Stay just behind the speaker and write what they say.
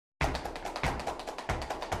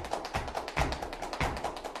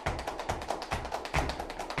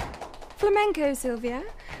Flamenco, Sylvia.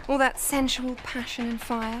 All that sensual passion and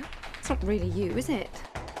fire. It's not really you, is it?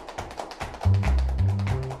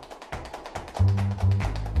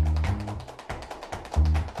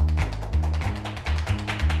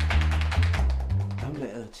 Don't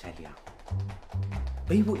let her tell you.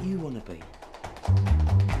 Be what you want to be.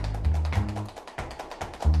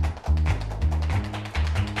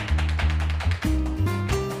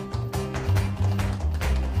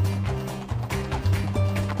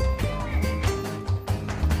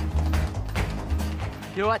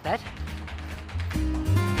 You alright, Dad? Fancy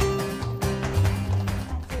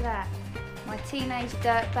that. My teenage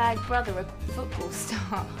dirtbag brother, a football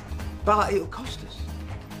star. But it'll cost us.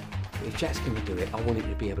 If Jack's going to do it, I want him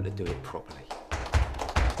to be able to do it properly.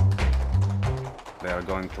 They are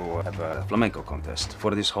going to have a flamenco contest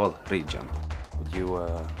for this whole region. Would you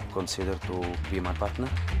consider to be my partner?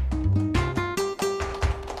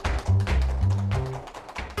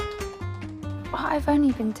 I've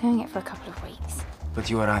only been doing it for a couple of weeks. But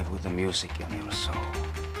you arrive with the music in your soul.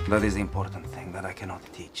 That is the important thing that I cannot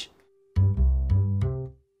teach.